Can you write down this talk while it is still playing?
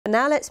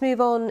Now let's move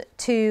on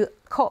to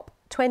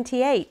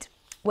COP28,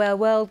 where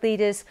world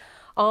leaders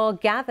are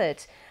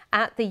gathered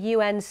at the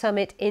UN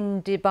summit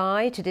in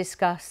Dubai to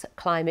discuss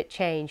climate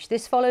change.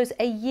 This follows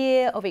a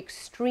year of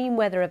extreme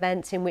weather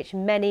events in which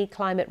many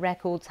climate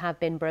records have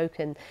been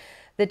broken.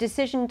 The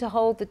decision to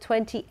hold the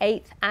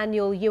 28th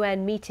annual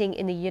UN meeting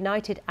in the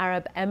United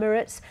Arab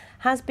Emirates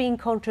has been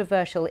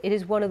controversial. It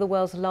is one of the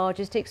world's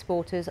largest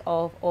exporters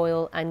of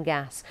oil and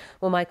gas.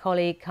 Well, my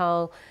colleague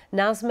Carl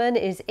Nasman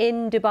is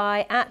in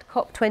Dubai at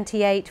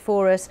COP28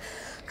 for us.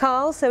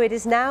 Carl, so it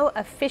is now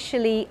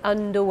officially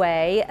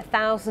underway.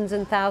 Thousands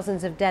and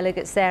thousands of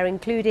delegates there,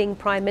 including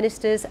prime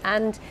ministers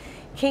and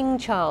King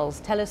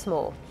Charles. Tell us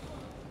more.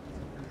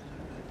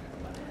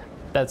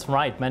 That's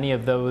right. Many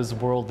of those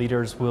world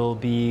leaders will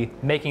be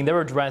making their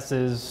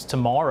addresses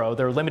tomorrow.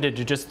 They're limited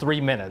to just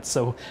 3 minutes,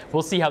 so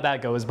we'll see how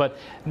that goes. But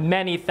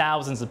many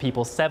thousands of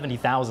people,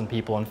 70,000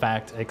 people, in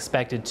fact,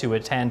 expected to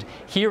attend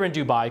here in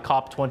Dubai,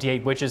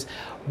 COP28, which is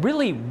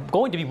really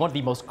going to be one of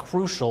the most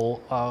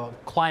crucial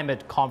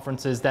climate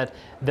conferences that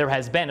there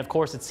has been. Of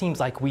course, it seems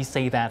like we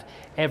say that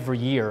every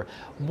year.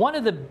 One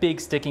of the big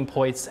sticking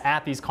points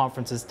at these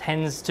conferences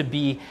tends to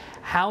be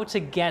how to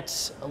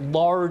get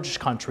large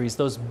countries,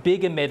 those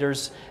big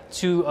emitters,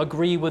 to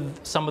agree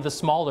with some of the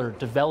smaller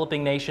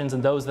developing nations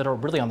and those that are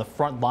really on the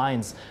front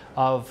lines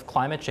of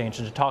climate change.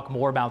 And to talk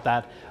more about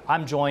that,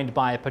 I'm joined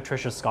by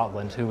Patricia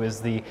Scotland, who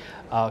is the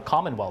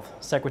Commonwealth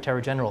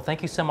Secretary General.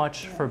 Thank you so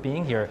much for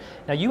being here.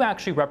 Now, you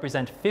actually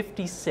represent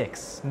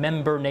 56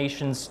 member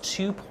nations,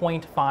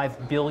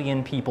 2.5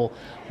 billion people.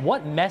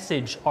 What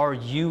message are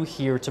you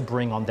here to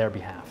bring on their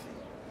behalf?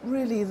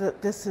 Really,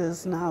 that this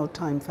is now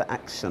time for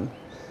action.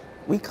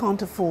 We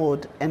can't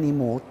afford any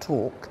more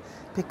talk,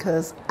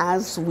 because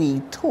as we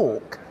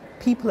talk,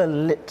 people are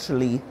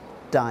literally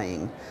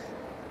dying.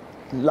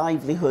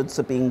 Livelihoods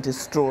are being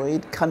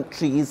destroyed,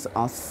 countries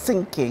are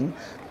sinking,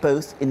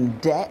 both in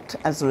debt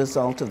as a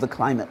result of the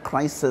climate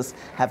crisis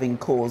having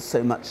caused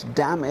so much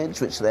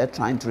damage, which they're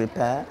trying to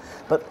repair,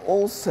 but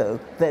also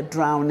they're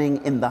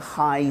drowning in the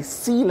high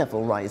sea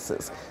level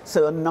rises.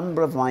 So a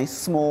number of my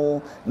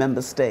small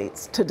member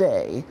states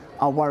today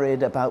are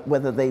worried about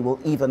whether they will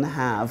even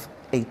have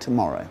a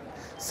tomorrow.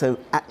 So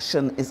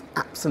action is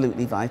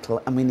absolutely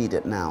vital, and we need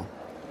it now.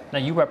 Now,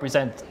 you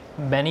represent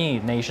many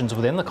nations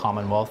within the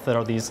Commonwealth that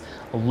are these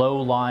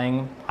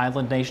low-lying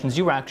island nations.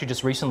 You were actually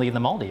just recently in the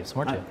Maldives,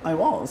 weren't you? I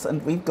was,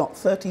 and we've got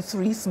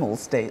 33 small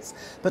states,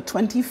 but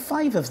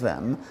 25 of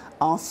them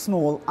are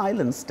small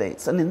island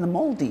states. And in the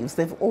Maldives,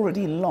 they've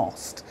already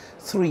lost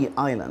 3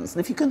 islands. And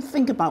if you can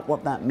think about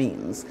what that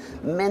means,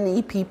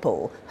 many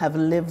people have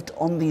lived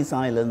on these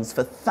islands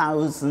for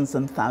thousands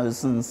and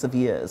thousands of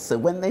years. So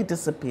when they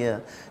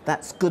disappear,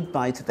 that's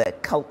goodbye to their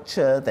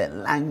culture, their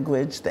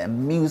language, their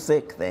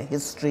music, their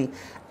history,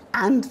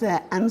 and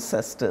their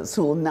ancestors,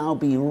 who will now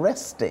be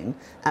resting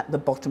at the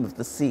bottom of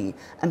the sea.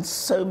 And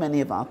so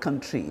many of our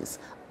countries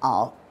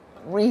are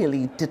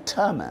really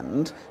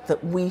determined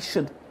that we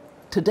should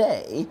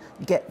today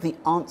get the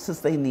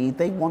answers they need.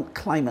 They want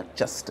climate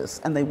justice,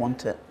 and they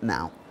want it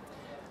now.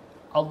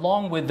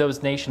 Along with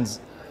those nations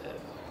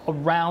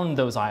around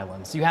those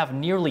islands, you have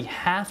nearly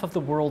half of the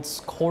world's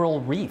coral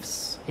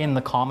reefs in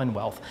the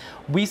Commonwealth.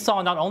 We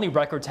saw not only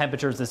record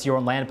temperatures this year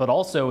on land, but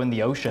also in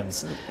the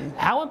oceans. Absolutely.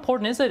 How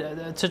important is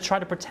it to try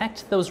to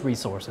protect those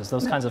resources,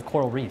 those kinds of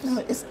coral reefs? No,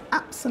 it's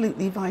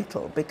absolutely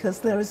vital, because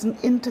there is an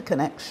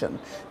interconnection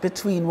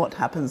between what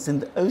happens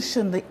in the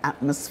ocean, the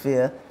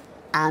atmosphere,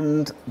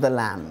 and the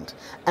land.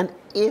 And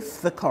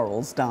if the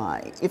corals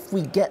die, if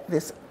we get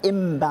this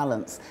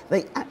imbalance,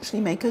 they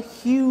actually make a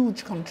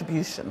huge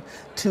contribution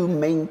to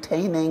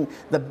maintaining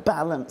the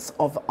balance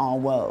of our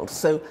world.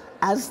 So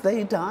as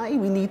they die,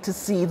 we need to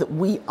see that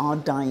we are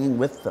dying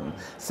with them.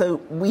 So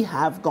we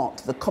have got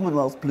the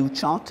Commonwealth Blue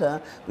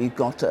Charter, we've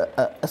got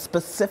a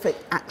specific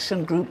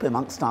action group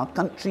amongst our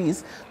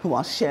countries who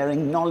are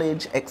sharing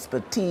knowledge,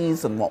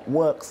 expertise, and what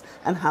works,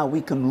 and how we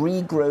can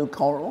regrow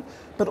coral,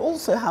 but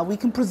also how we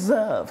can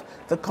preserve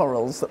the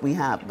corals that we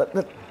have. But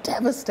the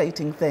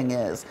devastating thing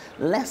is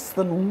less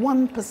than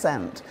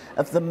 1%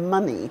 of the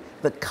money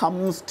that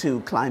comes to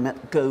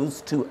climate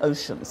goes to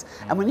oceans.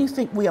 And when you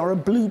think we are a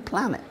blue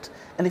planet,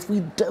 and if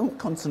we don't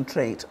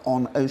concentrate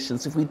on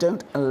oceans, if we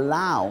don't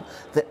allow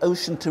the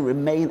ocean to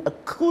remain a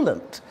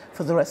coolant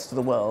for the rest of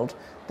the world,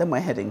 then we're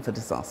heading for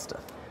disaster.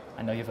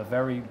 I know you have a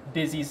very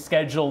busy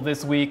schedule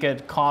this week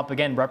at COP,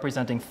 again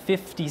representing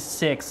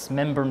 56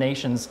 member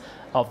nations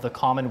of the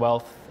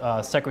Commonwealth.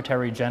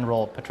 Secretary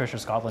General Patricia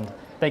Scotland,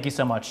 thank you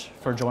so much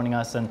for joining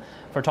us and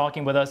for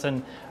talking with us.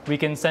 And we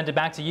can send it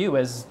back to you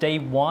as day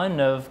 1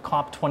 of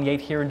COP28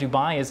 here in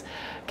Dubai is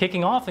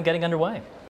kicking off and getting underway.